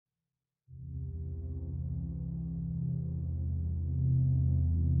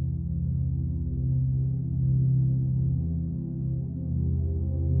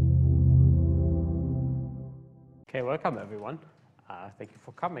Okay, welcome everyone. Thank you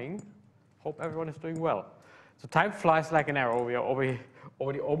for coming. Hope everyone is doing well. So time flies like an arrow. We are already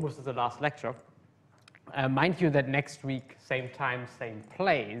almost at the last lecture. Mind you that next week, same time, same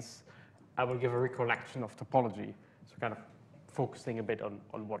place, I will give a recollection of topology. So kind of focusing a bit on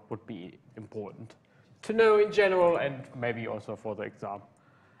what would be important to know in general and maybe also for the exam.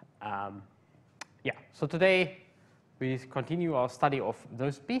 Yeah, so today we continue our study of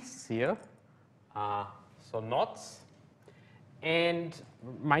those beasts here. So knots. And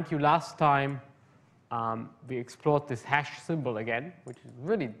mind you, last time we explored this hash symbol again, which is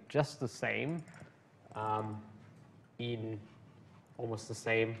really just the same in almost the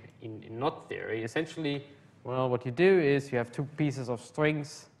same in knot theory. Essentially, well, what you do is you have two pieces of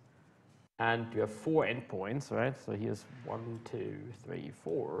strings and you have 4 endpoints, right? So here's 1, 2, 3,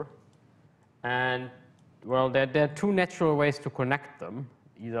 4. And well, there are 2 natural ways to connect them,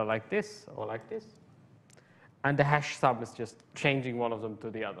 either like this or like this. And the hash sum is just changing one of them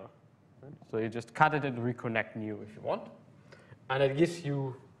to the other. Right? So you just cut it and reconnect new if you want. And it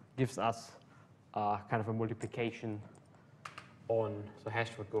gives us kind of a multiplication on, so hash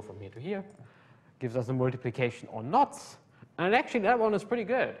would go from here to here, gives us a multiplication on knots. And actually that one is pretty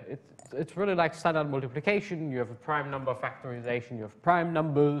good. It's really like standard multiplication. You have a prime number factorization, you have prime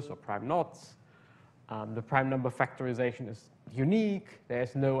numbers or prime knots. The prime number factorization is unique.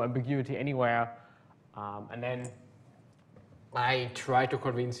 There's no ambiguity anywhere. And then I try to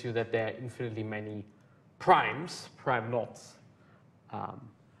convince you that there are infinitely many primes, prime knots.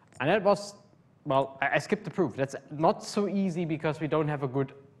 And that was, well, I skipped the proof. That's not so easy because we don't have a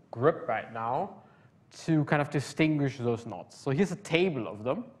good grip right now to kind of distinguish those knots. So here's a table of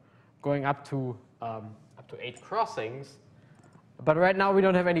them going up to 8 crossings. But right now we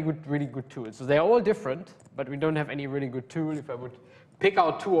don't have any really good tools. So they're all different, but we don't have any really good tool. If I would pick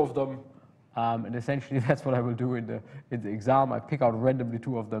out 2 of them, and essentially that's what I will do in the exam. I pick out randomly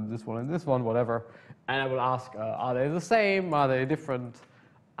 2 of them, this one and this one, whatever, and I will ask, are they the same? Are they different?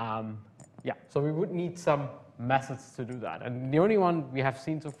 Yeah, so we would need some methods to do that. And the only one we have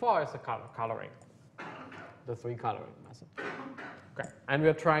seen so far is the coloring, the 3 coloring method. Okay, and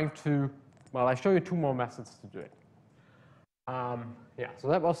we're trying to, well, I show you 2 more methods to do it. Yeah, so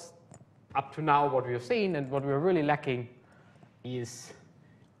that was up to now what we have seen, and what we're really lacking is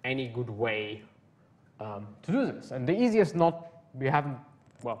any good way to do this. And the easiest knot we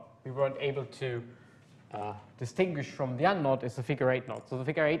weren't able to distinguish from the unknot is the figure 8 knot. So the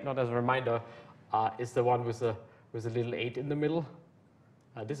figure 8 knot, as a reminder, is the one with a little 8 in the middle.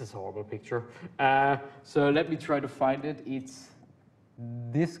 This is a horrible picture. So let me try to find it. It's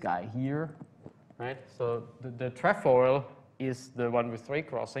this guy here, right? So the trefoil is the one with 3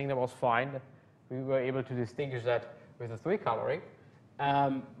 crossing. That was fine. We were able to distinguish that with the 3 coloring.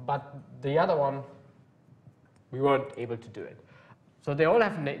 But the other one, we weren't able to do it. So they all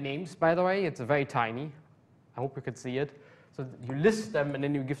have names, by the way. It's very tiny. I hope you can see it. So you list them, and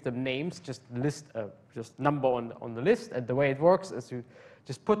then you give them names. Just list just number on the list. And the way it works is you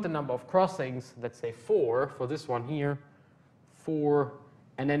just put the number of crossings, let's say 4 for this one here, 4,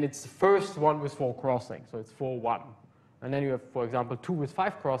 and then it's the first one with 4 crossings. So it's 4, 1. And then you have, for example, 2 with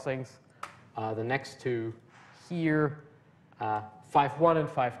 5 crossings. The next 2 here, 5, 1 and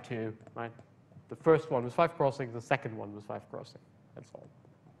 5, 2, right? The first one was 5 crossings, the second one was 5 crossings. That's all.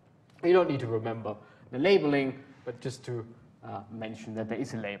 You don't need to remember the labeling, but just to mention that there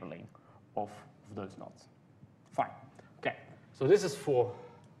is a labeling of those knots. Fine. Okay. So this is for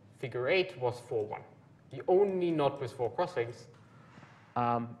figure 8 was 4, 1. The only knot with 4 crossings.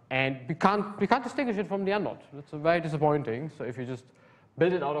 And we can't distinguish it from the unknot. That's very disappointing. So if you just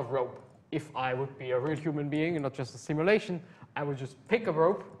build it out of rope, if I would be a real human being and not just a simulation, I would just pick a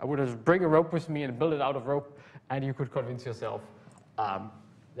rope. I would just bring a rope with me and build it out of rope, and you could convince yourself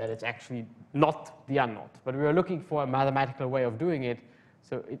that it's actually not the unknot. But we were looking for a mathematical way of doing it,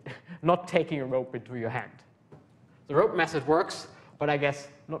 so not taking a rope into your hand. The rope method works, but I guess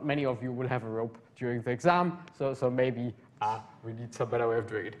not many of you will have a rope during the exam, so maybe we need some better way of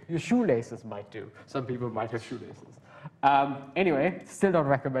doing it. Your shoelaces might do. Some people might have shoelaces. Anyway, still not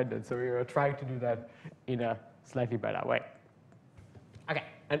recommended, so we were trying to do that in a slightly better way. Okay,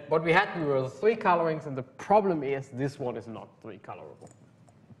 and what we had were 3 colorings, and the problem is this one is not 3 colorable.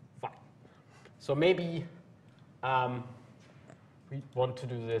 Fine. So maybe we want to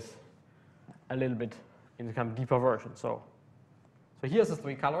do this a little bit in a kind of deeper version. So here's the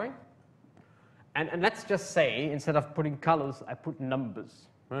 3 coloring. And let's just say, instead of putting colors, I put numbers.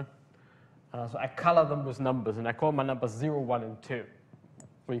 Right? So I color them with numbers, and I call my numbers 0, 1, and 2.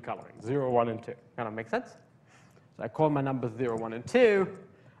 3 coloring, 0, 1, and 2. Kind of make sense? So I call my numbers 0, 1, and 2.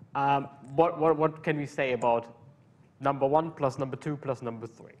 What can we say about number 1 plus number 2 plus number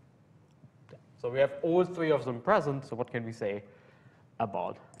 3. So we have all three of them present, so what can we say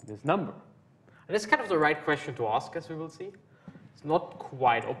about this number? And it's kind of the right question to ask, as we will see. It's not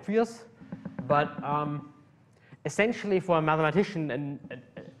quite obvious, but essentially for a mathematician and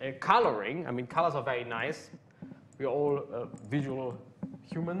coloring, I mean, colors are very nice. We're all visual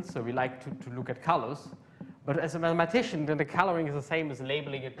humans, so we like to look at colors. But as a mathematician, then the coloring is the same as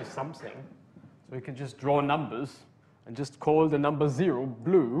labeling it with something. So we can just draw numbers and just call the number 0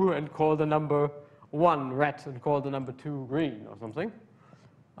 blue and call the number 1 red and call the number 2 green or something.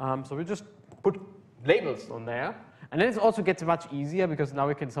 So we just put labels on there. And then it also gets much easier because now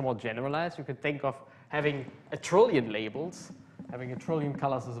we can somewhat generalize. You can think of having a trillion labels. Having a trillion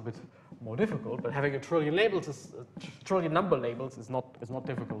colors is a bit more difficult, but having a trillion labels trillion number labels is not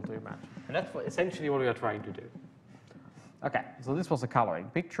difficult to imagine. And that's essentially what we are trying to do. Okay, so this was a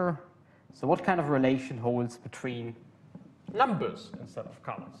coloring picture. So what kind of relation holds between numbers instead of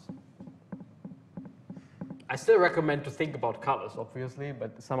colors? I still recommend to think about colors, obviously,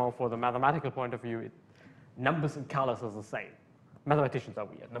 but somehow for the mathematical point of view, numbers and colors are the same. Mathematicians are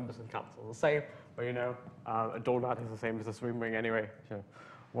weird. Numbers and colors are the same, but you know, a donut is the same as a swim ring anyway, so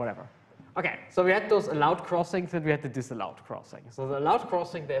whatever. Okay, so we had those allowed crossings and we had the disallowed crossing. So the allowed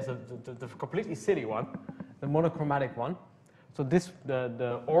crossing, there's the completely silly one, the monochromatic one. So this,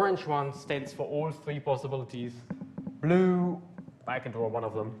 the orange one stands for all three possibilities. Blue, I can draw one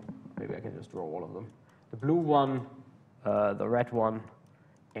of them. Maybe I can just draw all of them. The blue one, the red one,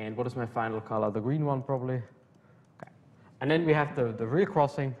 and what is my final color? The green one, probably. Okay. And then we have the real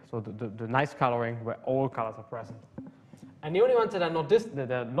crossing, so the nice coloring where all colors are present. And the only ones that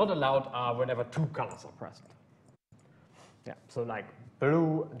are not allowed are whenever two colors are present. Yeah, so like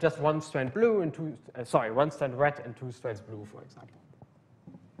blue, just one strand blue and one strand red and two strands blue, for example.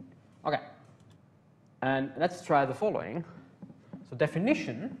 Okay, and let's try the following. So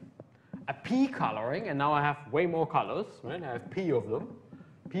definition, a P coloring, and now I have way more colors, right? I have P of them.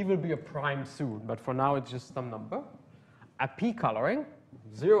 P will be a prime soon, but for now it's just some number. A P coloring,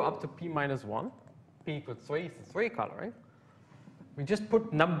 0 up to P minus 1, P equals 3 is the 3 coloring. We just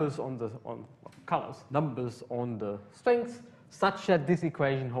put numbers numbers on the strings, such that this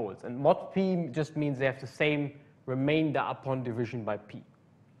equation holds. And mod P just means they have the same remainder upon division by P.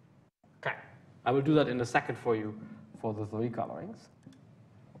 Okay, I will do that in a second for you for the 3 colorings.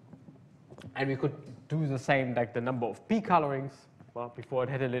 And we could do the same like the number of P colorings. Well, before it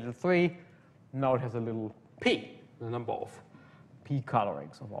had a little 3, now it has a little P, the number of P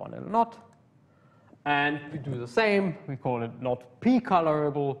colorings of our little knot. And we do the same, we call it not P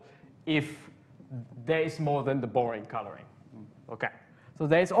colorable if there is more than the boring coloring. Okay, so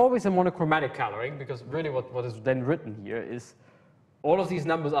there is always a monochromatic coloring because really what is then written here is all of these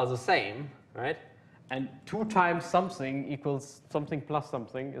numbers are the same, right? And 2 times something equals something plus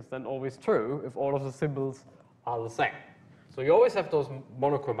something is then always true if all of the symbols are the same. So you always have those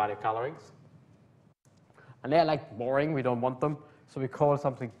monochromatic colorings. And they're like boring, we don't want them. So we call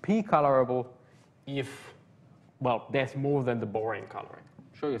something P colorable if, well, there's more than the boring coloring.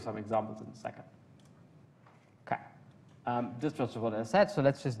 I'll show you some examples in a second. Okay, this was what I said, so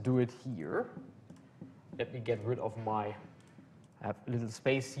let's just do it here. Let me get rid of I have a little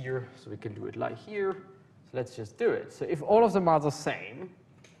space here, so we can do it like here. So let's just do it. So if all of them are the same,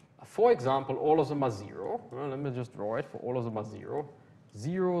 for example, all of them are 0. Well, let me just draw it for all of them are 0.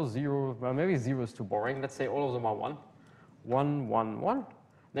 0, 0, well, maybe 0 is too boring. Let's say all of them are 1. 1, 1, 1.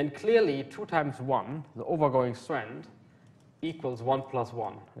 Then clearly 2 times 1, the overgoing strand, equals 1 plus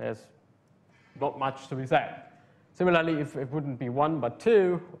 1. There's not much to be said. Similarly, if it wouldn't be 1 but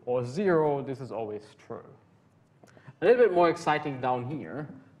 2 or 0, this is always true. A little bit more exciting down here.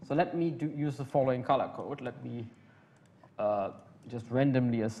 So let me use the following color code. Let me just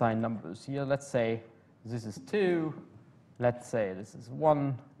randomly assign numbers here. Let's say this is 2. Let's say this is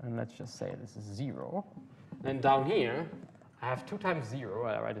 1. And let's just say this is 0. Then down here, I have 2 times 0,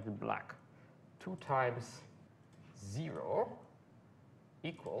 I write it in black. 2 times 0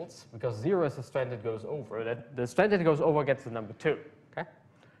 equals, because 0 is the strand that goes over, that the strand that goes over gets the number 2. Okay?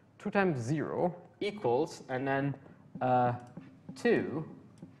 2 times 0 equals, and then 2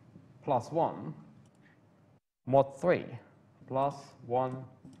 plus 1 mod 3 plus 1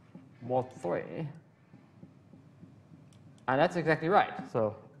 mod 3. And that's exactly right.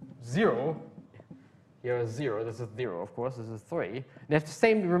 So 0. Here is 0, this is 0, of course, this is 3. They have the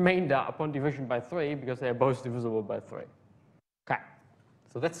same remainder upon division by 3 because they are both divisible by 3. Okay,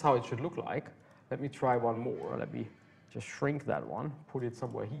 so that's how it should look like. Let me try one more. Let me just shrink that one, put it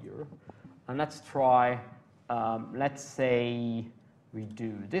somewhere here. And let's try, let's say we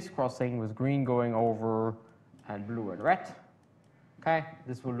do this crossing with green going over and blue and red. Okay,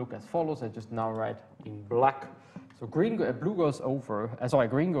 this will look as follows. I just now write in black. So green goes over,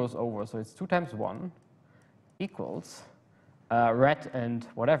 so it's 2 times 1 equals red and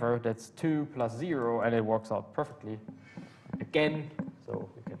whatever, that's 2 plus 0, and it works out perfectly again. So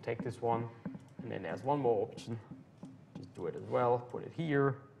we can take this one, and then there's one more option. Just do it as well, put it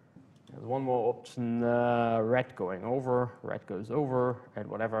here. There's one more option, red going over, red goes over, and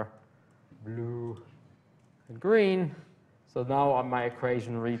whatever, blue and green. So now my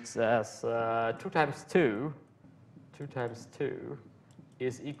equation reads as 2 times 2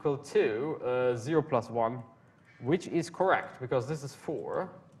 is equal to 0 plus 1, which is correct, because this is 4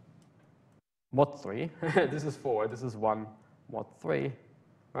 mod 3. This is 4, this is 1 mod 3,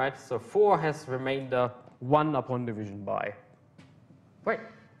 right? So 4 has remainder 1 upon division by 3.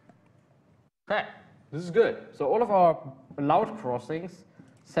 Okay, this is good. So all of our allowed crossings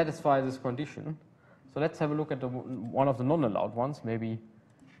satisfy this condition. So let's have a look at one of the non-allowed ones, maybe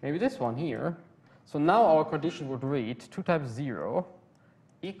this one here. So now our condition would read 2 times 0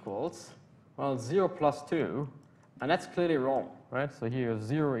 equals, well, 0 plus 2, and that's clearly wrong, right? So here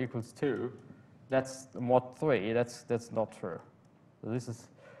 0 equals 2, that's mod 3, that's not true. So this is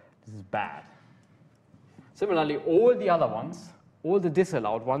bad. Similarly, all the other ones, all the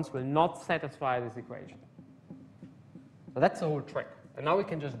disallowed ones, will not satisfy this equation. So that's the whole trick. And now we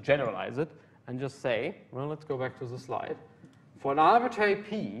can just generalize it and just say, well, let's go back to the slide. For an arbitrary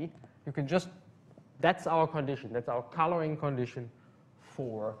p, you can just, that's our condition, that's our coloring condition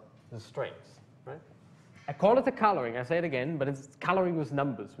for the strings, right? I call it a coloring, I say it again, but it's coloring with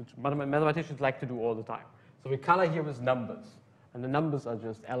numbers, which mathematicians like to do all the time. So we color here with numbers, and the numbers are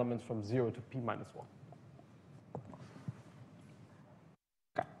just elements from 0 to p minus 1.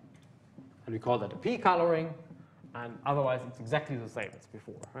 Okay. And we call that a p coloring, and otherwise it's exactly the same as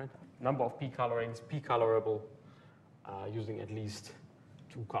before, right? Number of p colorings, p colorable, using at least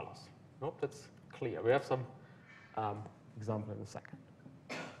 2 colors. Nope, that's clear. We have some example in a second.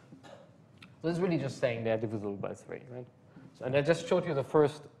 So this is really just saying they're divisible by 3, right? So, and I just showed you the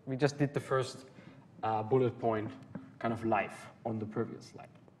first, we just did the first bullet point kind of live on the previous slide.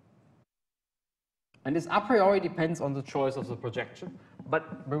 And this a priori depends on the choice of the projection,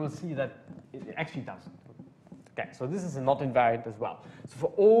 but we will see that it actually doesn't. Okay, so this is a not invariant as well. So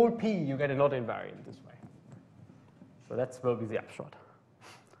for all p, you get a not invariant this way. So that will be the upshot.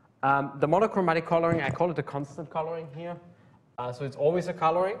 The monochromatic coloring, I call it a constant coloring here. So it's always a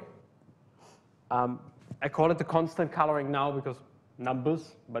coloring. I call it the constant coloring now because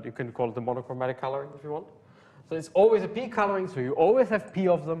numbers, but you can call it the monochromatic coloring if you want. So it's always a p coloring, so you always have p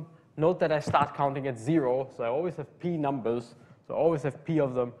of them. Note that I start counting at 0, so I always have p numbers, so I always have p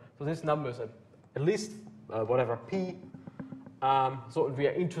of them. So this number is at least whatever p. So we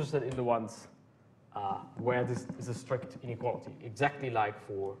are interested in the ones where this is a strict inequality, exactly like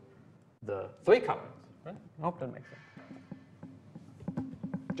for the 3 colorings. Right? I hope that makes sense.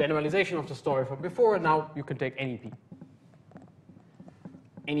 Generalization of the story from before, and now you can take any p.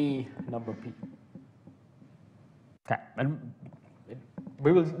 Any number p. Okay, and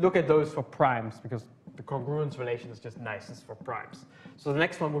we will look at those for primes because the congruence relation is just nicest for primes. So the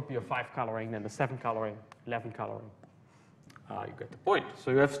next one would be a 5 coloring, then the 7 coloring, 11 coloring. You get the point.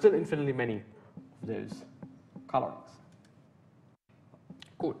 So you have still infinitely many of those colorings.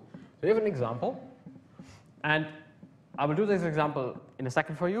 Cool. So you have an example, and I will do this example in a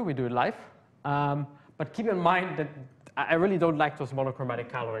second for you. We do it live. But keep in mind that I really don't like those monochromatic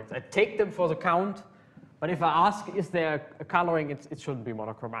colorings. I take them for the count, but if I ask, is there a coloring, it shouldn't be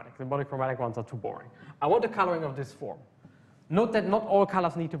monochromatic. The monochromatic ones are too boring. I want a coloring of this form. Note that not all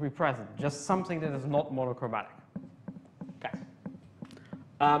colors need to be present, just something that is not monochromatic. Okay.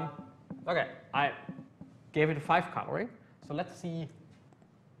 Okay, I gave it a 5 coloring. So let's see.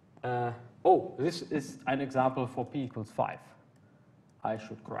 Oh, this is an example for p equals 5. I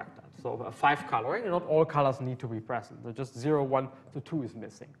should correct that. So a 5 coloring, and not all colors need to be present. So just 0, 1 to 2 is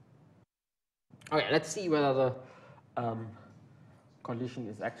missing. Okay, let's see whether the condition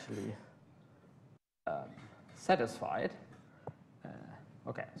is actually satisfied.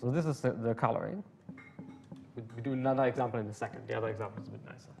 Okay, so this is the coloring. We do another example in a second. The other example is a bit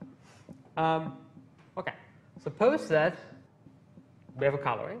nicer. Okay, suppose that we have a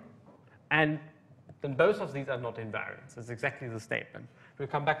coloring, and then both of these are not invariants. It's exactly the statement. We'll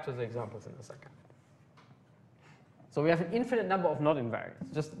come back to the examples in a second. So we have an infinite number of not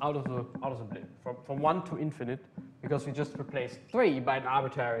invariants, just out of the blue, from 1 to infinite, because we just replaced 3 by an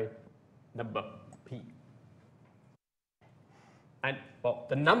arbitrary number p. And well,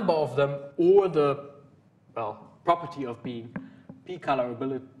 the number of them, or the property of being p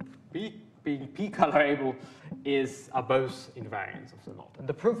colorability, p being p colorable are both invariants of the knot. And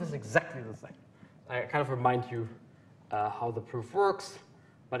the proof is exactly the same. I kind of remind you how the proof works.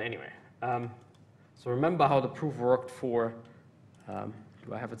 But anyway, so remember how the proof worked for,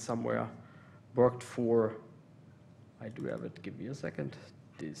 do I have it somewhere? Worked for, I do have it, give me a second.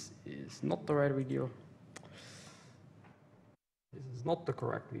 This is not the right video. This is not the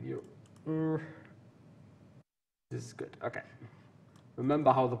correct video. This is good, okay.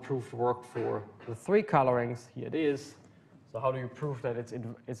 Remember how the proof worked for the 3 colorings. Here it is. So how do you prove that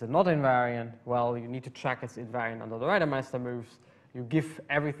it's a not invariant? Well, you need to check it's invariant under the Reidemeister moves. You give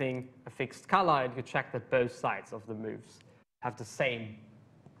everything a fixed color, and you check that both sides of the moves have the same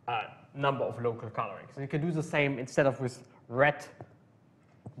number of local colorings. So you can do the same instead of with red,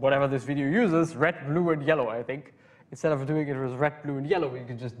 whatever this video uses, red, blue, and yellow, I think. Instead of doing it with red, blue, and yellow, you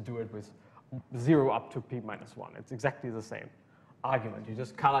can just do it with 0 up to p minus 1. It's exactly the same argument. You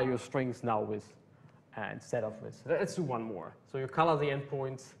just color your strings now with, instead of with. Let's do one more. So you color the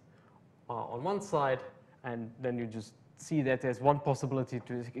endpoints on one side, and then you just see that there's one possibility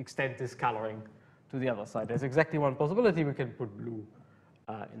to extend this coloring to the other side. There's exactly one possibility. We can put blue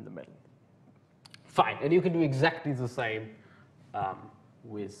in the middle. Fine, and you can do exactly the same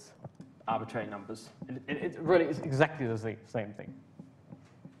with arbitrary numbers. And it really is exactly the same thing.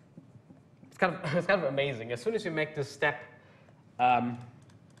 It's kind of amazing. As soon as you make this step,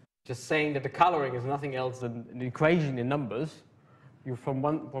 just saying that the coloring is nothing else than an equation in numbers, you from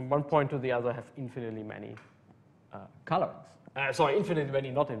one point to the other have infinitely many colorings. Infinitely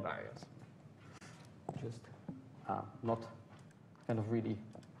many not invariants. Just not kind of really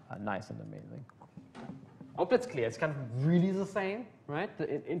nice and amazing. I hope that's clear. It's kind of really the same, right?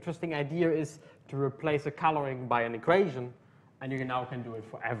 The interesting idea is to replace a coloring by an equation, and you now can do it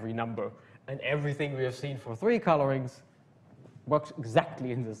for every number. And everything we have seen for 3 colorings works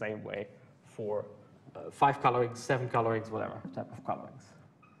exactly in the same way for 5 colorings, 7 colorings, whatever type of colorings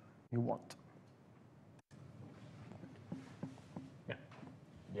you want.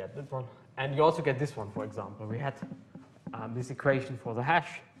 Yeah, that one. And you also get this one, for example. We had this equation for the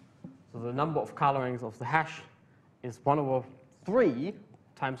hash. So the number of colorings of the hash is 1 over 3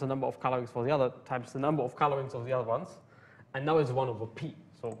 times the number of colorings for the other times the number of colorings of the other ones. And now it's 1 over p.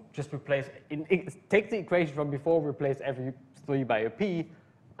 So just replace, take the equation from before, replace every 3 by a p,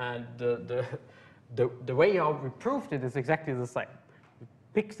 and the way how we proved it is exactly the same. You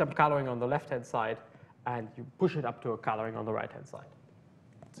pick some coloring on the left-hand side, and you push it up to a coloring on the right-hand side.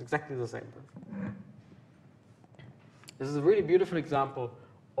 It's exactly the same proof. This is a really beautiful example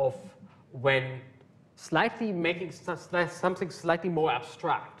of when making something slightly more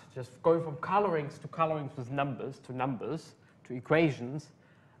abstract, just going from colorings with numbers to equations,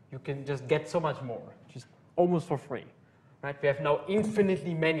 you can just get so much more, just almost for free. Right? We have now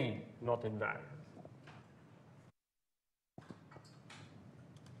infinitely many not invariants.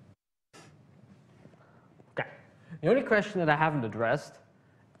 Okay. The only question that I haven't addressed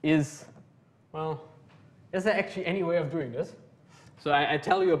is, well, is there actually any way of doing this? So I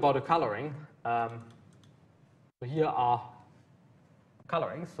tell you about a coloring. So here are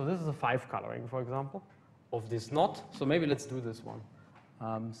colorings. So this is a 5 coloring, for example, of this knot. So maybe let's do this one.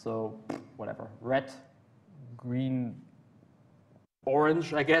 So whatever, red, green,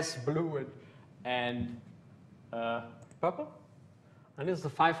 orange, I guess, blue, and purple. And this is the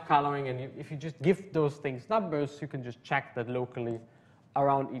 5 coloring, and if you just give those things numbers, you can just check that locally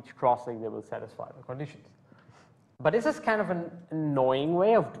around each crossing they will satisfy the conditions. But this is kind of an annoying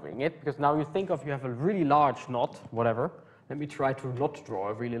way of doing it, because now you think of you have a really large knot, whatever. Let me try to not draw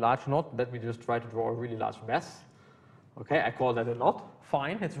a really large knot. Let me just try to draw a really large mess. Okay, I call that a knot.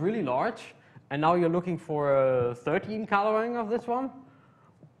 Fine, it's really large. And now you're looking for a 13 coloring of this one.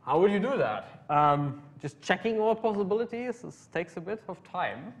 How would you do that? Just checking all possibilities. This takes a bit of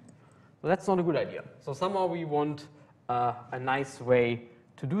time. So that's not a good idea. So somehow we want a nice way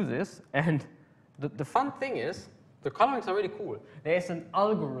to do this. And the fun thing is, the colorings are really cool. There's an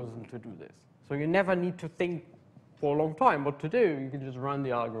algorithm to do this. So you never need to think for a long time what to do. You can just run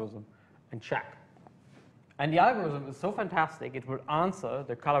the algorithm and check. And the algorithm is so fantastic, it will answer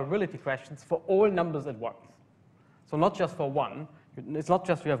the colorability questions for all numbers at once. So not just for one. It's not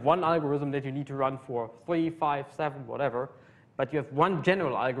just you have one algorithm that you need to run for 3, 5, 7, whatever, but you have one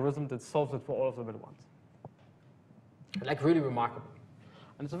general algorithm that solves it for all of them at once. Like really remarkable.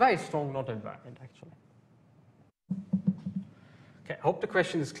 And it's a very strong knot invariant, actually. Okay, I hope the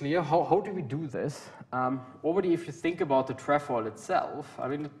question is clear. How do we do this? Already, if you think about the trefoil itself, I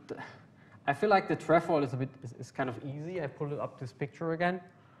mean, I feel like the trefoil is kind of easy. I pulled it up this picture again.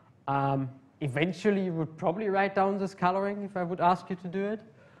 Eventually, you would probably write down this coloring if I would ask you to do it.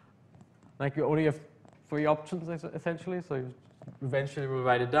 Like you only have 3 options essentially, so you eventually will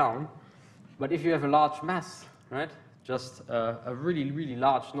write it down. But if you have a large mass, right, just a really, really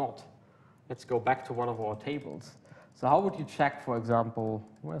large knot, let's go back to one of our tables. So how would you check, for example,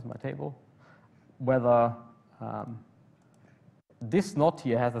 where's my table, whether this knot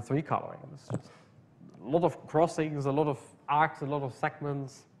here has a 3 coloring? It's just a lot of crossings, a lot of arcs, a lot of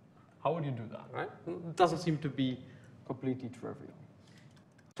segments. How would you do that, right? It doesn't seem to be completely trivial.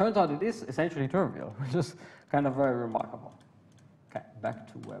 Turns out it is essentially trivial, which is kind of very remarkable. Okay, back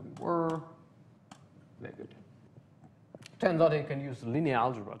to where we were. Very good. Turns out you can use linear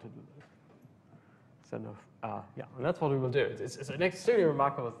algebra to do this. Instead of, yeah, and that's what we will do. It's an extremely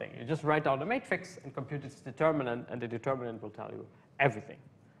remarkable thing. You just write down the matrix and compute its determinant, and the determinant will tell you everything.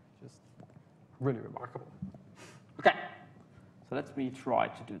 Just really remarkable. Okay, so let me try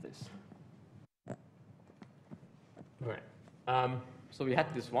to do this. All right. So we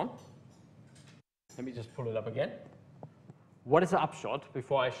had this one. Let me just pull it up again. What is the upshot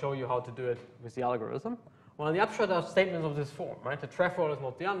before I show you how to do it with the algorithm? Well, the upshot are statements of this form, right? The trefoil is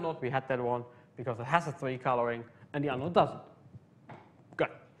not the unknot. We had that one because it has a 3 coloring, and the unknot doesn't. Good.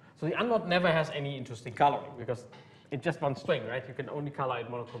 So the unknot never has any interesting coloring because it's just one string, right? You can only color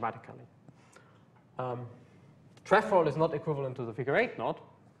it monochromatically. The trefoil is not equivalent to the figure 8 knot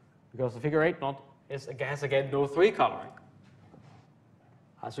because the figure 8 knot has again no 3 coloring.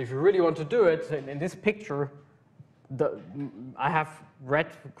 So if you really want to do it, in this picture, I have red,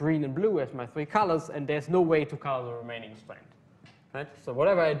 green, and blue as my 3 colors, and there's no way to color the remaining strand. Right? So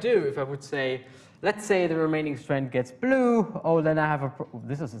whatever I do, if I would say, let's say the remaining strand gets blue, oh, then I have a,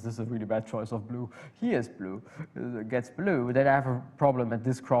 this is a really bad choice of blue. Here's blue, gets blue, then I have a problem at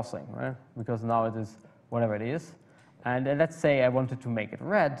this crossing, right? Because now it is whatever it is. And then let's say I wanted to make it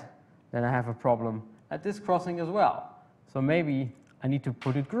red, then I have a problem at this crossing as well. So maybe I need to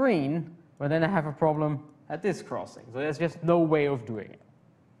put it green, but then I have a problem at this crossing. So there's just no way of doing it.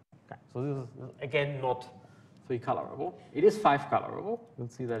 Okay, so this is, again, not 3 colorable. It is 5 colorable. We'll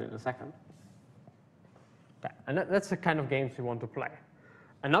see that in a second. Okay, and that's the kind of games we want to play.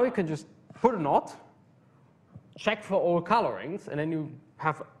 And now you can just put a knot, check for all colorings, and then you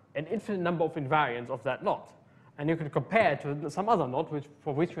have an infinite number of invariants of that knot. And you can compare it to some other knot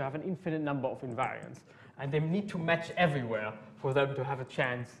for which you have an infinite number of invariants. And they need to match everywhere for them to have a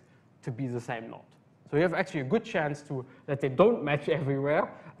chance to be the same knot. So you have actually a good chance that they don't match everywhere,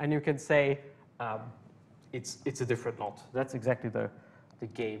 and you can say it's a different knot. That's exactly the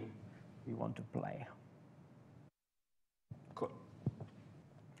game we want to play. Cool.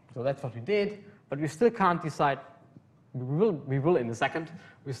 So that's what we did, but we still can't decide. We will in a second.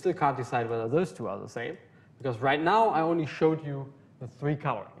 We still can't decide whether those two are the same, because right now I only showed you the 3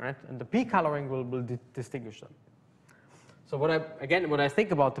 coloring, right? And the p coloring will distinguish them. So what I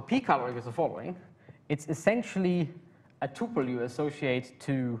think about the p coloring is the following. It's essentially a tuple you associate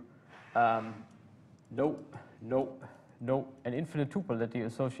to an infinite tuple that you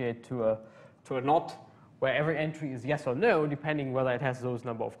associate to a knot where every entry is yes or no, depending whether it has those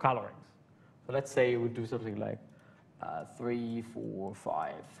number of colorings. So let's say you would do something like 3, 4,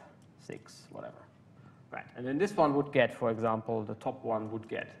 5, 6, whatever. Right, and then this one would get, for example, the top one would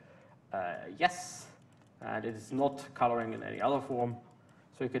get yes, and it is not coloring in any other form.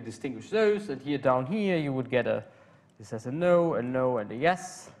 So you can distinguish those, and here down here you would get this has a no, and a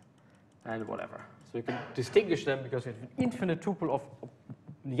yes, and whatever. So you can distinguish them because you have an infinite tuple of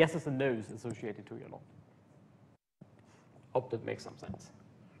yeses and nos associated to your knot. Hope that makes some sense.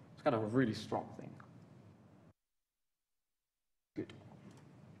 It's kind of a really strong thing. Good.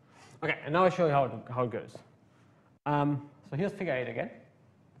 Okay, and now I show you how it goes. So here's figure 8 again.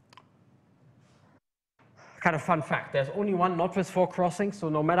 Kind of fun fact, there's only one knot with 4 crossings, so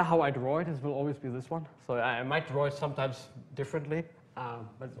no matter how I draw it, it will always be this one. So I might draw it sometimes differently,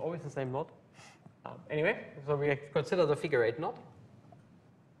 but it's always the same knot. Anyway, so we consider the figure 8 knot,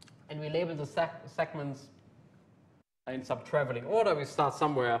 and we label the segments in some traveling order. We start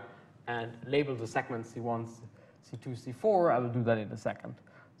somewhere and label the segments C1, C2, C4. I will do that in a second.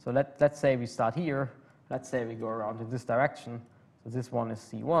 So let's say we start here. Let's say we go around in this direction. So this one is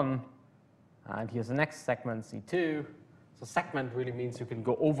C1. And here's the next segment, C2. So segment really means you can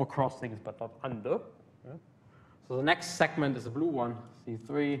go over crossings but not under. Yeah? So the next segment is the blue one,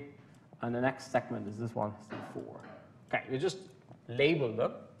 C3. And the next segment is this one, C4. Okay, you just label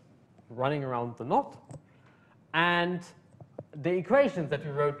them, running around the knot. And the equations that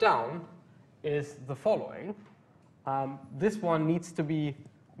we wrote down is the following. This one needs to be,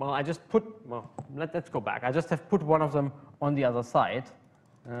 well, let's go back. I just have put one of them on the other side.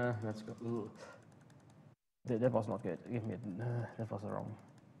 Let's go. That was not good. Give me that was wrong.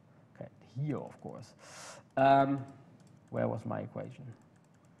 Okay, here, of course. Where was my equation?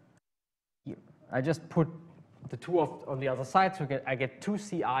 Here. I just put the 2 on the other side, so I get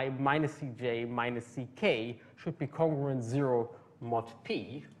 2ci minus cj minus ck should be congruent 0 mod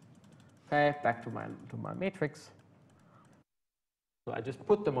p. Okay, back to my matrix. So I just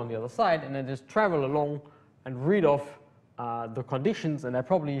put them on the other side, and I just travel along and read off the conditions, and I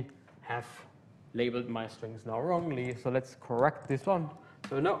probably have labeled my strings now wrongly, so let's correct this one.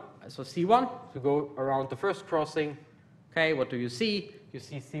 So C1, to go around the first crossing, okay, what do you see? You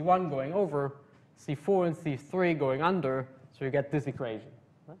see C1 going over, C4 and C3 going under, so you get this equation.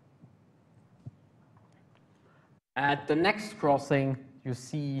 Right? At the next crossing, you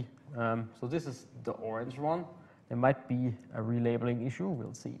see, so this is the orange one. There might be a relabeling issue,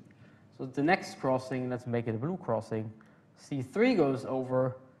 we'll see. So the next crossing, let's make it a blue crossing. C3 goes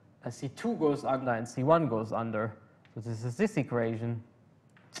over, C2 goes under, and C1 goes under. So this is this equation.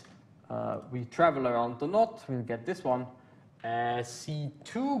 We travel around the knot, we'll get this one.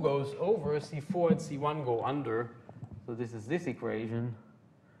 C2 goes over, C4 and C1 go under. So this is this equation.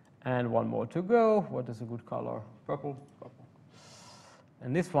 And one more to go. What is a good color? Purple. Purple.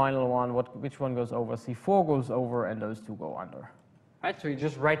 And this final one, which one goes over? C4 goes over, and those two go under. Right, so you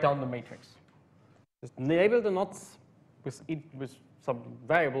just write down the matrix. Just label the knots with some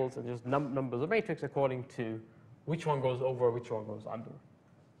variables and just number the matrix according to which one goes over, which one goes under.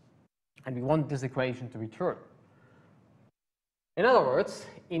 And we want this equation to return. In other words,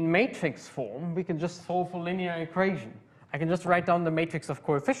 in matrix form, we can just solve a linear equation. I can just write down the matrix of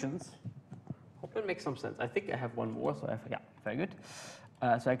coefficients. Hope that makes some sense. I think I have one more, so yeah, very good.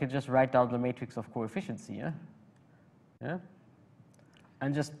 So I could just write down the matrix of coefficients here. Yeah?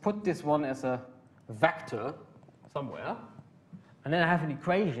 And just put this one as a vector somewhere. And then I have an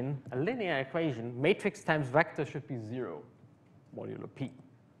equation, a linear equation. Matrix times vector should be 0 modulo p.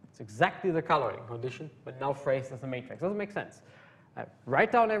 It's exactly the coloring condition, but now phrased as a matrix. Doesn't make sense. I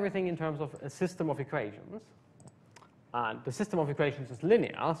write down everything in terms of a system of equations. And the system of equations is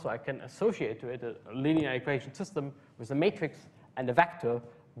linear, so I can associate to it a linear equation system with a matrix and a vector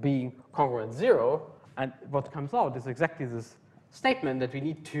being congruent 0. And what comes out is exactly this statement that we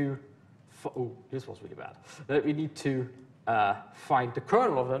need to, oh, this was really bad, that we need to find the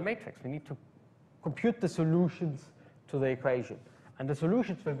kernel of that matrix. We need to compute the solutions to the equation. And the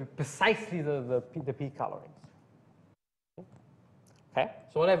solutions will be precisely the p colorings. Okay,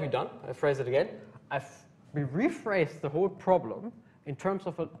 so what have we done? I phrase it again. We rephrased the whole problem in terms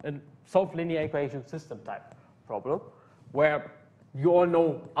of a solved linear equation system type problem, where you all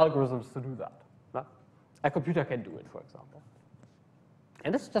know algorithms to do that. Right? A computer can do it, for example.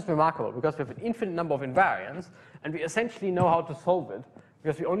 And this is just remarkable because we have an infinite number of invariants, and we essentially know how to solve it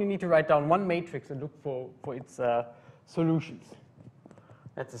because we only need to write down one matrix and look for its solutions.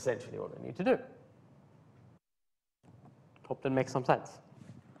 That's essentially what we need to do. Hope that makes some sense.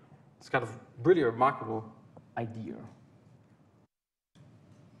 It's kind of really remarkable idea.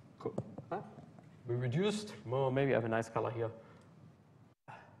 Cool. Huh? We reduced, well, maybe I have a nice color here.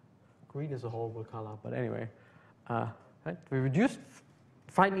 Green is a horrible color, but anyway. Right? We reduced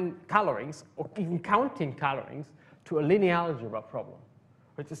finding colorings, or even counting colorings, to a linear algebra problem,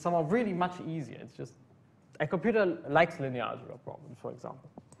 which is somehow really much easier. It's just, a computer likes linear algebra problems, for example.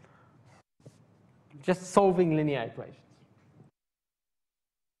 Just solving linear equations.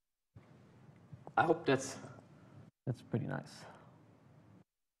 I hope that's pretty nice.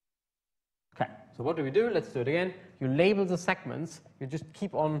 Okay, so what do? Let's do it again. You label the segments. You just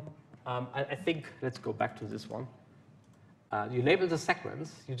keep on, I think, let's go back to this one. You label the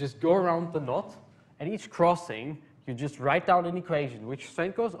segments. You just go around the knot. At each crossing, you just write down an equation, which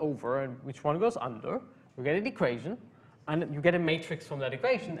strand goes over and which one goes under. You get an equation, and you get a matrix from that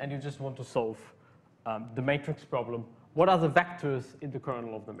equation, and you just want to solve the matrix problem. What are the vectors in the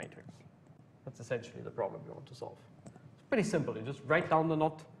kernel of the matrix? That's essentially the problem you want to solve. It's pretty simple. You just write down the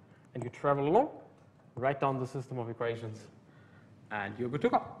knot, and you travel along, write down the system of equations, and you're good to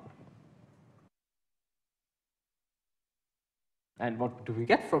go. And what do we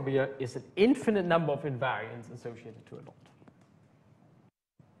get from here is an infinite number of invariants associated to a knot.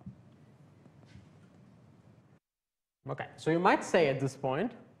 Okay, so you might say at this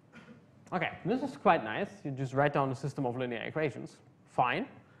point, okay, this is quite nice. You just write down a system of linear equations. Fine.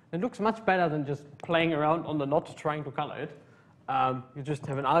 It looks much better than just playing around on the knot trying to color it. You just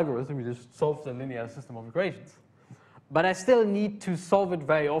have an algorithm. You just solve the linear system of equations. But I still need to solve it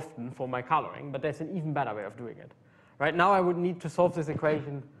very often for my coloring, but there's an even better way of doing it. Right now, I would need to solve this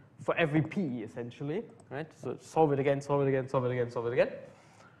equation for every p, essentially. Right? So solve it again, solve it again, solve it again, solve it again.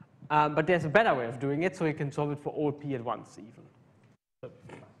 But there's a better way of doing it, so you can solve it for all p at once, even. So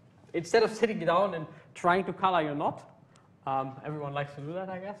instead of sitting down and trying to color your knot, everyone likes to do that,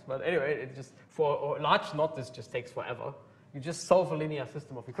 I guess. But anyway, it just for a large knot, this just takes forever. You just solve a linear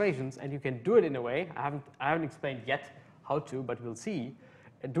system of equations, and you can do it in a way. I haven't explained yet how to, but we'll see.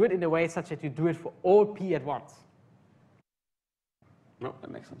 And do it in a way such that you do it for all p at once. No,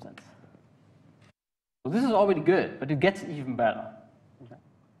 that makes some sense. So this is already good, but it gets even better.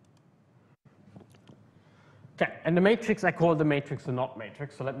 Okay, and the matrix, I call the matrix the knot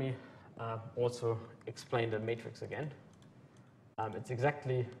matrix. So let me also explain the matrix again. It's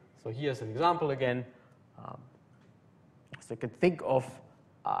exactly, so here's an example again. So you can think of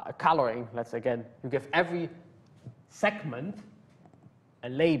coloring. Let's again, you give every segment a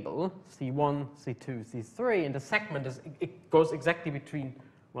label, C1, C2, C3, and the segment it goes exactly between,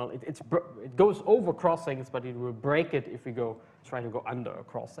 well, it goes over crossings, but it will break it if we try to go under a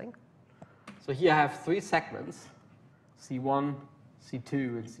crossing. So here I have three segments, C1, C2,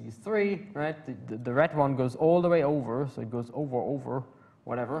 and C3, right? The red one goes all the way over, so it goes over,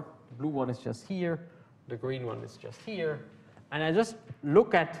 whatever. The blue one is just here, the green one is just here. And I just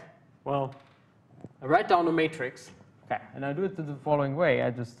look at, well, I write down the matrix, okay, and I do it the following way.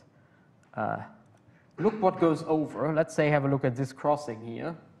 I just look what goes over. Let's say have a look at this crossing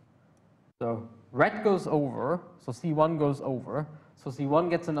here. So red goes over, so C1 goes over, so C1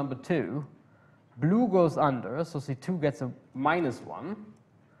 gets a number 2. Blue goes under, so C2 gets a -1.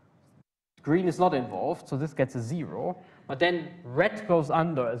 Green is not involved, so this gets a 0. But then red goes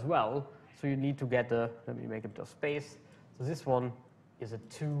under as well, so you need to get a, let me make it a space. So this one is a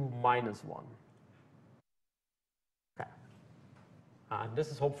 2 -1. Okay. And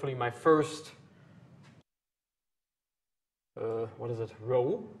this is hopefully my first, what is it,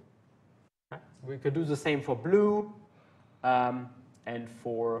 row. Okay. We could do the same for blue and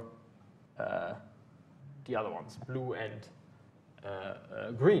for the other ones, blue and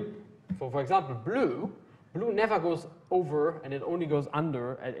green. For example, blue never goes over and it only goes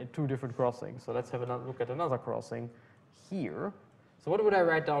under at two different crossings. So let's have a look at another crossing here. So what would I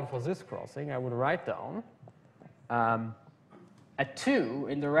write down for this crossing? I would write down a 2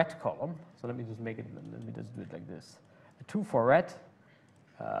 in the red column. So let me just do it like this. A 2 for red,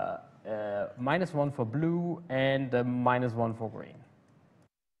 -1 for blue, and a -1 for green.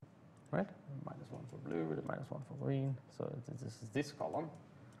 Right? -1 for blue, with a -1 for green. So this is this column.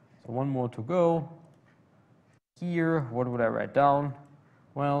 So one more to go. Here, what would I write down?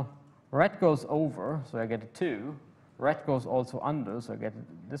 Well, red goes over, so I get a 2. Red goes also under, so I get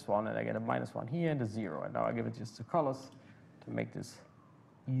this one, and I get a -1 here and a 0. And now I give it just the colors to make this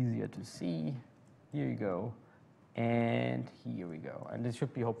easier to see. Here you go. And here we go. And this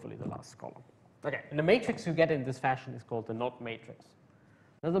should be hopefully the last column. Okay, and the matrix you get in this fashion is called the knot matrix.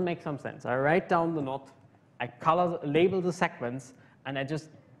 Does it make some sense? I write down the knot, I label the segments, and I just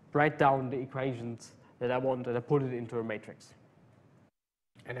write down the equations that I want, and I put it into a matrix.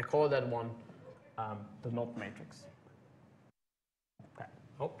 And I call that one the knot matrix. Okay,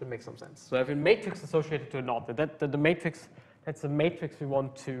 hope that makes some sense. So I have a matrix associated to a knot. That's the matrix we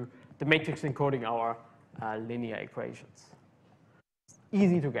want to, the matrix encoding our linear equations. It's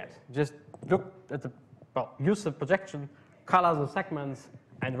easy to get. Just look at use the projection, color the segments,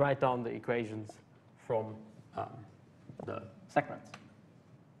 and write down the equations from the segments.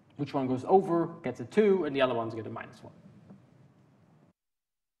 Which one goes over, gets a 2, and the other ones get a -1.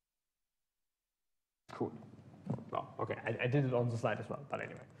 Cool. Well, okay, I did it on the slide as well, but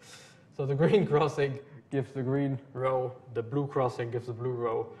anyway. So the green crossing gives the green row, the blue crossing gives the blue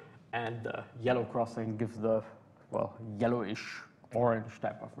row, and the yellow crossing gives the, well, yellowish, orange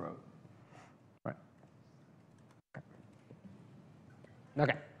type of row. Right.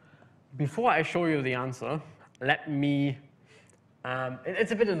 Okay. Before I show you the answer, let me,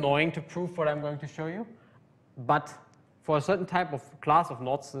 it's a bit annoying to prove what I'm going to show you, but for a certain type of class of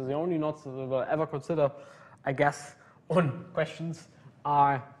knots, the only knots that we will ever consider, I guess, on questions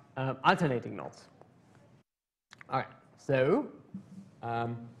are alternating knots. All right, so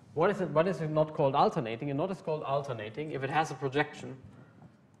what is a knot called alternating? A knot is called alternating if it has a projection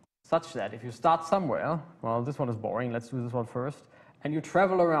such that if you start somewhere, well, this one is boring, let's do this one first, and you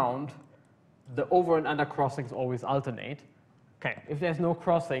travel around, the over and under crossings always alternate. Okay, if there's no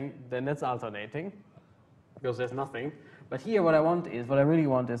crossing, then that's alternating, because there's nothing. But here what I really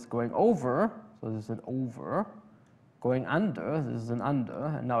want is going over, so this is an over, going under, this is an under,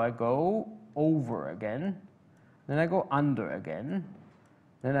 and now I go over again, then I go under again,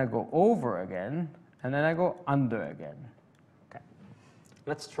 then I go over again, and then I go under again. Okay.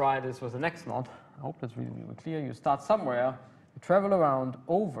 Let's try this with the next knot. I hope that's really, really clear. You start somewhere, you travel around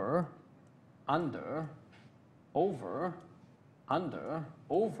over, under, under,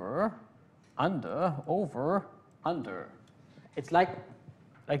 over, under, over, under. It's like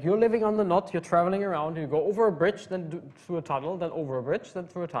you're living on the knot, you're traveling around, you go over a bridge, then through a tunnel, then over a bridge, then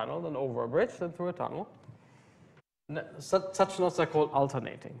through a tunnel, then over a bridge, then through a tunnel. Such knots are called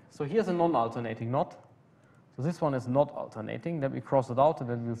alternating. So here's a non-alternating knot. So this one is not alternating. Then we cross it out, and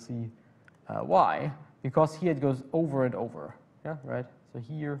then we'll see why. Because here it goes over and over. Yeah, right? So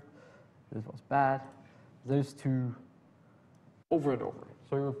here, this was bad. Those two, over and over.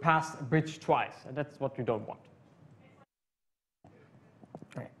 So you pass a bridge twice, and that's what you don't want.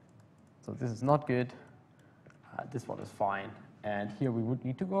 Okay. So this is not good. This one is fine. And here we would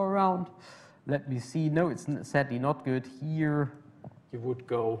need to go around. Let me see. No, it's sadly not good. Here, you would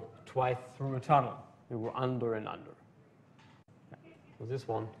go twice through a tunnel. You go under and under. Okay. So this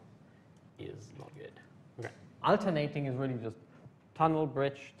one is not good. Okay. Alternating is really just tunnel,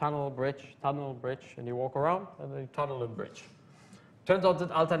 bridge, tunnel, bridge, tunnel, bridge, and you walk around, and then you tunnel and bridge. Turns out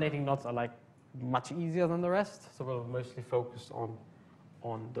that alternating knots are like much easier than the rest, so we'll mostly focus on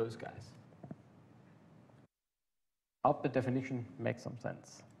those guys. I hope the definition makes some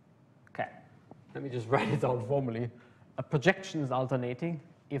sense. Okay. Let me just write it down formally. A projection is alternating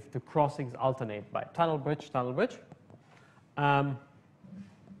if the crossings alternate by tunnel, bridge, tunnel, bridge. And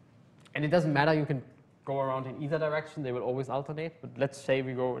it doesn't matter, you can go around in either direction, they will always alternate, but let's say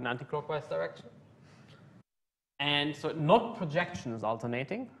we go in anti-clockwise direction. And so knot projection is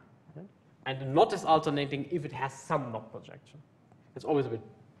alternating, right? And the knot is alternating if it has some knot projection. It's always a bit.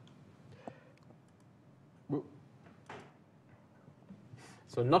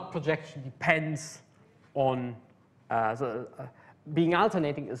 So knot projection depends on, being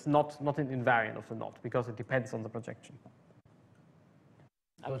alternating is not an invariant of the knot because it depends on the projection.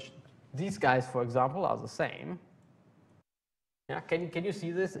 These guys, for example, are the same. Yeah, can you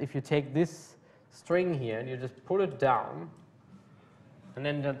see this? If you take this string here and you just pull it down and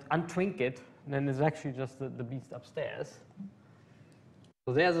then just untwink it, and then it's actually just the beast upstairs.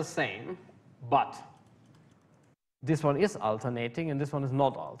 So they're the same, but this one is alternating and this one is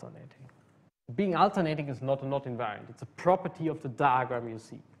not alternating. Being alternating is not a knot invariant. It's a property of the diagram you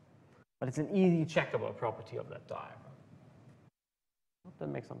see. But it's an easy checkable property of that diagram. Hope that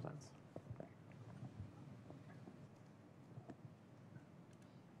makes some sense.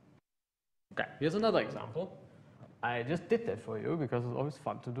 Okay, here's another example. I just did that for you because it's always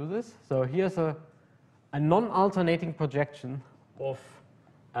fun to do this. So here's a non-alternating projection of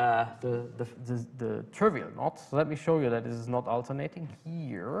the trivial knot. So let me show you that this is not alternating.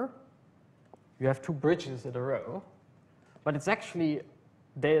 Here, you have two bridges in a row, but it's actually,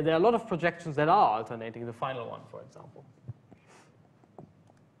 there are a lot of projections that are alternating, the final one, for example.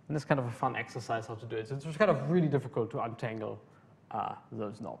 And it's kind of a fun exercise how to do it. So it's kind of really difficult to untangle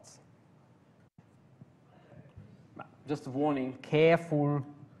those knots. Just a warning, careful.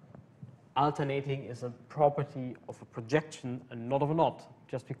 Alternating is a property of a projection and not of a knot.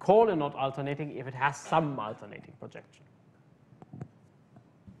 Just we call a knot alternating if it has some alternating projection.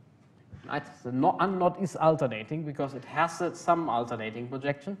 Right? The unknot is alternating because it has some alternating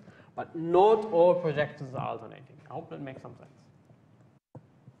projection, but not all projections are alternating. I hope that makes some sense.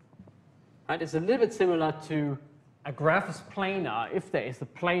 Right? It's a little bit similar to a graph is planar if there is a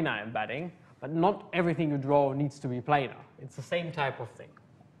planar embedding, but not everything you draw needs to be planar. It's the same type of thing.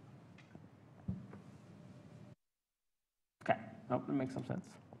 Okay, I hope that makes some sense.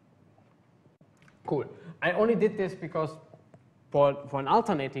 Cool. I only did this because for an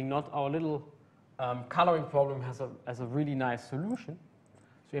alternating knot, our little coloring problem has a really nice solution.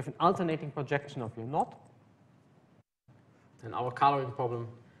 So you have an alternating projection of your knot, and our coloring problem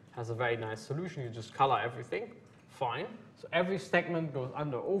has a very nice solution. You just color everything. Fine. So every segment goes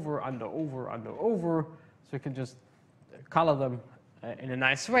under, over, under, over, under, over. So you can just color them in a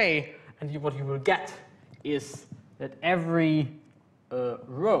nice way. And what you will get is that every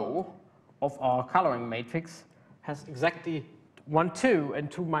row of our coloring matrix has exactly 1, 2,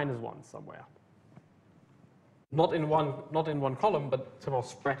 and 2 minus 1 somewhere. Not in one column, but somehow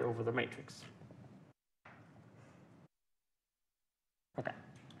spread over the matrix. Okay.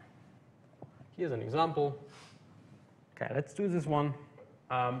 Here's an example. Okay, let's do this one.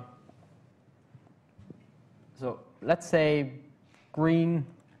 So let's say green,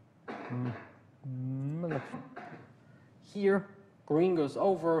 here, green goes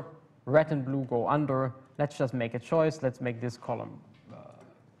over, red and blue go under. Let's just make a choice. Let's make this column,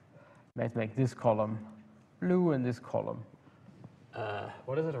 blue and this column,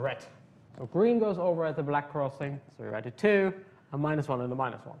 what is it, red. So green goes over at the black crossing, so we write a 2, a -1 and a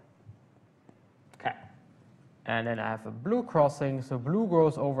 -1. Okay. And then I have a blue crossing, so blue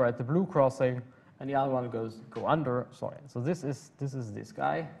goes over at the blue crossing, and the other one go under. Sorry. So this is this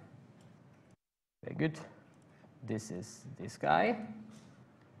guy. Very good. This is this guy.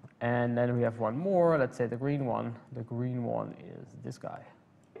 And then we have one more, let's say the green one. The green one is this guy.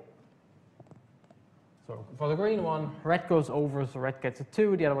 So for the green one, red goes over, so red gets a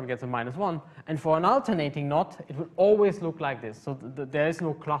 2, the other one gets a -1. And for an alternating knot, it will always look like this. So there is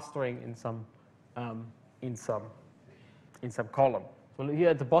no clustering in some column. So here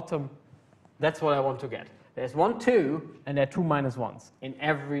at the bottom, that's what I want to get. There's 1, 2, and there are 2 -1s in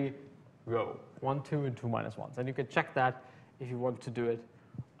every row. 1, 2, and 2 -1s. And you can check that if you want to do it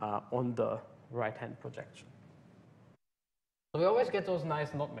on the right-hand projection. So we always get those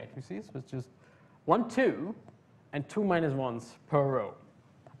nice knot matrices with just 1, 2, and 2 -1s per row.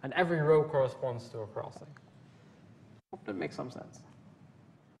 And every row corresponds to a crossing. Hope that makes some sense.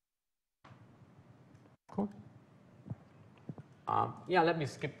 Cool. Yeah, let me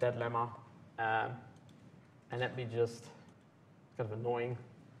skip that lemma. And let me just, it's kind of annoying.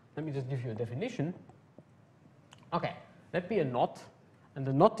 Let me just give you a definition. Okay, let be a knot. And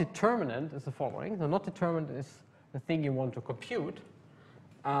the knot determinant is the following. The knot determinant is the thing you want to compute.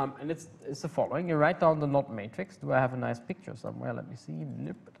 And it's the following. You write down the knot matrix. Do I have a nice picture somewhere? Let me see.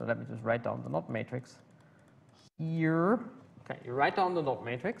 Nope. So let me just write down the knot matrix here. Okay, you write down the knot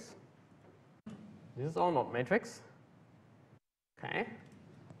matrix. This is our knot matrix. Okay.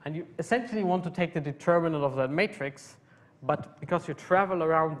 And you essentially want to take the determinant of that matrix, but because you travel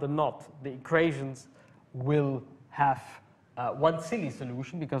around the knot, the equations will have one silly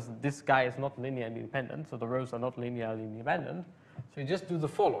solution because this guy is not linearly independent, so the rows are not linearly independent. So you just do the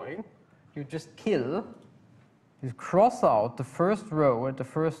following. You just you cross out the first row and the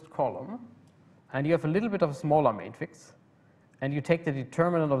first column, and you have a little bit of a smaller matrix, and you take the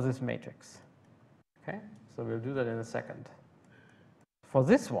determinant of this matrix. Okay, so we'll do that in a second. For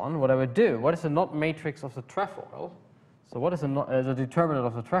this one, what I would do, what is the knot matrix of the trefoil? So what is the determinant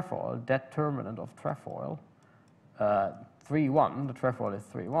of the trefoil? Determinant of trefoil, 3, 1, the trefoil is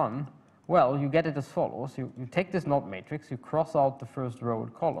 3, 1. Well, you get it as follows. You take this knot matrix, you cross out the first row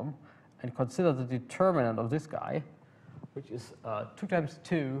and column, and consider the determinant of this guy, which is 2 times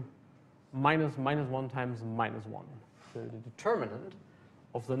 2 minus 1 times -1. So the determinant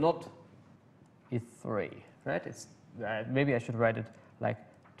of the knot is 3, right? It's maybe I should write it like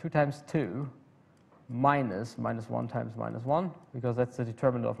 2 times 2 minus -1 times -1, because that's the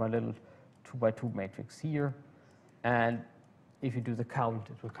determinant of my little 2 by 2 matrix here. And if you do the count,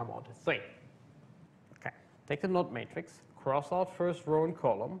 it will come out as 3. Okay, take the knot matrix, cross out first row and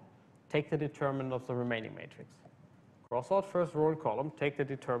column, take the determinant of the remaining matrix. Cross out first row and column, take the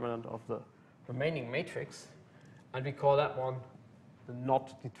determinant of the remaining matrix, and we call that one the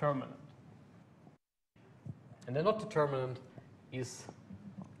knot determinant. And the knot determinant is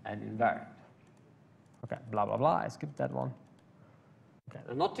an invariant. Okay, blah, blah, blah. I skipped that one. Okay,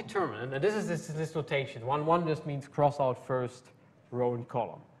 the knot determinant, and this is this notation. 1, 1 just means cross out first row and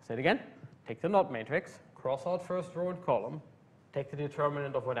column. Say it again. Take the knot matrix, cross out first row and column, take the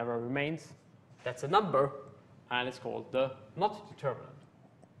determinant of whatever remains. That's a number, and it's called the knot determinant.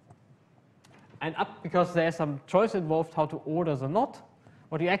 And because there's some choice involved how to order the knot,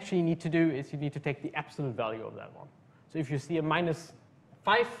 what you actually need to do is you need to take the absolute value of that one. So if you see a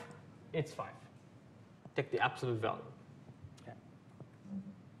 -5, it's 5. Take the absolute value. Okay.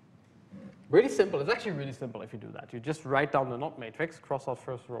 Really simple. It's actually really simple if you do that. You just write down the knot matrix, cross out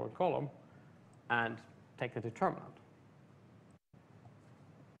first row and column, and take the determinant.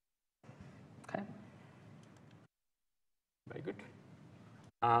 Okay. Very good.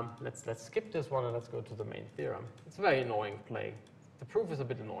 Let's skip this one and let's go to the main theorem. It's a very annoying play. The proof is a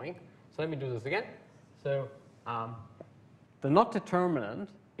bit annoying. So let me do this again. So the knot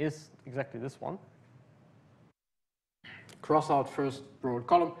determinant is exactly this one. Cross out first row and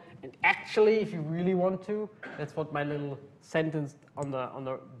column. And actually, if you really want to, that's what my little sentence on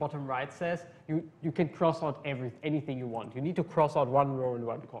the bottom right says. You can cross out anything you want. You need to cross out 1 row and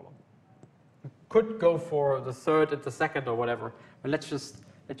 1 column. You could go for the third and the second or whatever, but let's just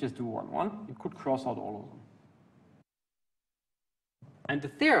do 1, 1. You could cross out all of them. And the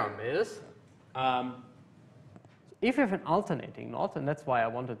theorem is, if you have an alternating knot, and that's why I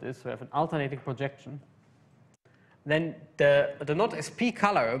wanted this, so we have an alternating projection, then the knot is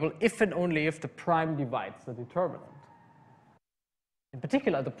p-colorable if and only if the prime divides the determinant. In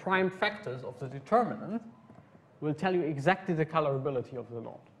particular, the prime factors of the determinant will tell you exactly the colorability of the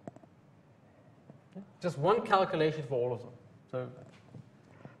knot. Okay? Just one calculation for all of them. So,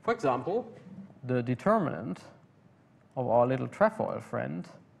 for example, the determinant of our little trefoil friend,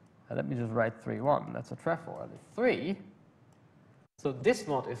 let me just write 3, 1. That's a trefoil. It's 3. So this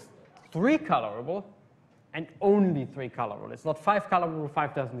knot is 3-colorable and only 3-colorable. It's not 5-colorable,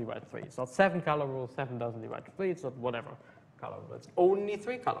 5 doesn't divide 3. It's not 7-colorable, 7 doesn't divide 3. It's not whatever colorable. It's only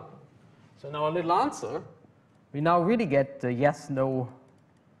 3-colorable. So in our little answer, we now really get the yes, no,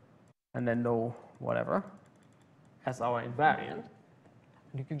 and then no, whatever, as our invariant.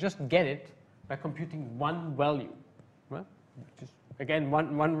 And you can just get it by computing one value. Right? Just, again,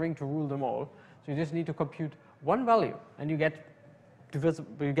 one ring to rule them all. So you just need to compute one value, and you get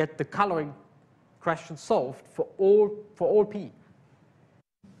the coloring question solved for all p.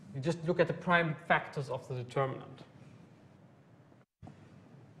 You just look at the prime factors of the determinant.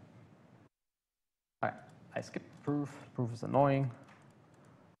 All right, I skipped the proof. Proof is annoying.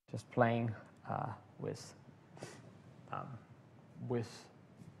 Just playing with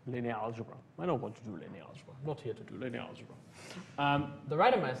linear algebra. I don't want to do linear algebra. I'm not here to do linear algebra. The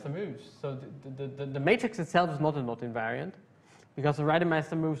Reidemeister moves. So the matrix itself is not a not invariant, because the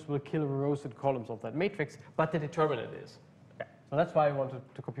Reidemeister moves will kill rows and columns of that matrix, but the determinant is. Okay. So that's why I wanted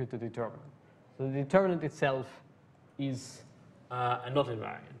to compute the determinant. So the determinant itself is a not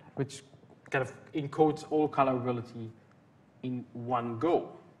invariant, which kind of encodes all colorability in one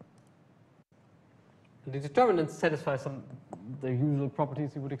go. And the determinant satisfies the usual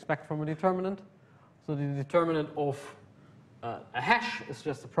properties you would expect from a determinant. So the determinant of a hash is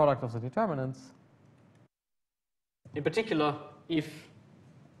just the product of the determinants. In particular, if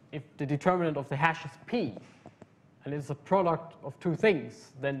the determinant of the hash is p, and it's a product of two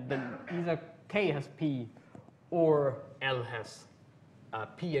things, then either k has p or L has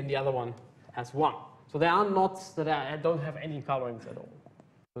p and the other one has 1. So there are knots that don't have any colorings at all.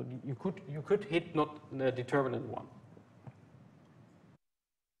 So you could hit not the determinant 1.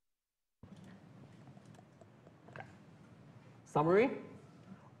 Okay. Summary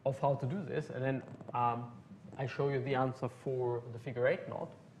of how to do this, and then I show you the answer for the figure 8 knot.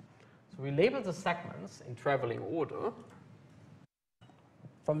 So we label the segments in traveling order.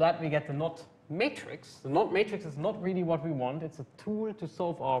 From that we get the knot matrix. The knot matrix is not really what we want. It's a tool to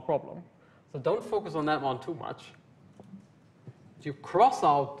solve our problem. So don't focus on that one too much. You cross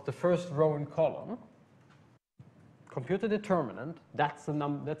out the first row and column, compute the determinant. That's a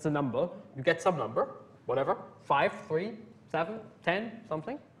number. You get some number, whatever, 5, 3, 7, 10,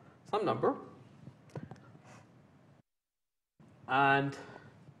 something, some number. And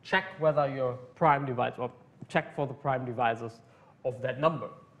check whether your prime divisor, or check for the prime divisors of that number.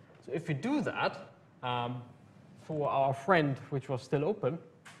 So if you do that, for our friend, which was still open,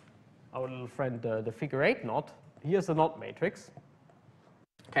 our little friend, the figure 8 knot, here's the knot matrix.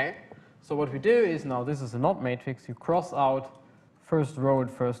 Okay, so what we do is, now this is a knot matrix, you cross out first row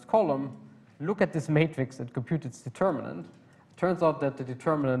and first column, look at this matrix and compute its determinant. It turns out that the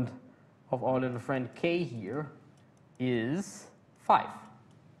determinant of our little friend k here is 5.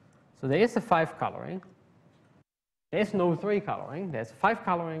 So there is a 5 coloring. There's no 3 coloring. There's 5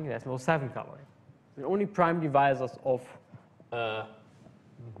 coloring. There's no 7 coloring. The only prime divisors of,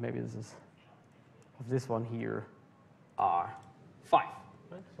 maybe this is, of this one here are 5.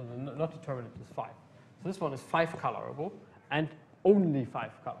 Right? So the not determinant is 5. So this one is 5 colorable and only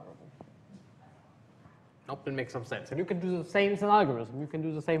 5 colorable. Hope that makes some sense. And you can do the same as an algorithm. You can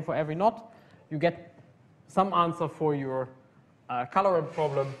do the same for every knot. You get some answer for your colorant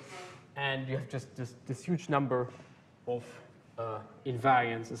problem, and you have just this huge number of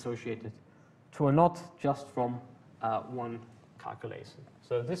invariants associated to a knot just from one calculation.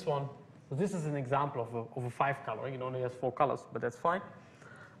 So this one, so this is an example of a 5 coloring. It only has 4 colors, but that's fine.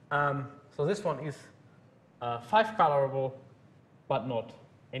 So this one is 5 colorable, but not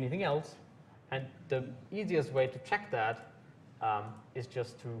anything else. And the easiest way to check that is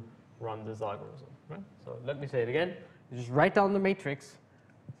just to run this algorithm. Right? So let me say it again. You just write down the matrix.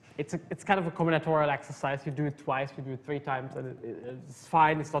 It's kind of a combinatorial exercise. You do it twice, you do it 3 times, and it's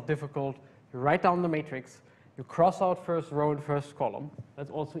fine. It's not difficult. You write down the matrix. You cross out first row and first column.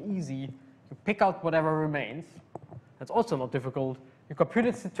 That's also easy. You pick out whatever remains. That's also not difficult. You compute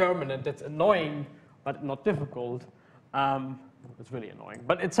its determinant. That's annoying, but not difficult. It's really annoying,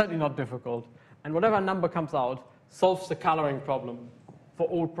 but it's certainly not difficult. And whatever number comes out solves the coloring problem for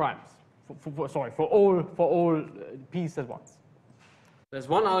all primes. For all p's at once. There's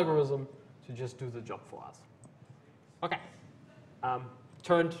one algorithm to just do the job for us. Okay.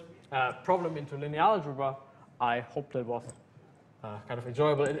 Turned problem into linear algebra. I hope that was kind of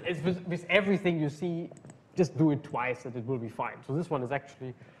enjoyable. It's with everything you see, just do it twice and it will be fine. So this one is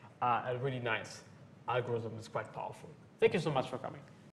actually a really nice algorithm. It's quite powerful. Thank you so much for coming.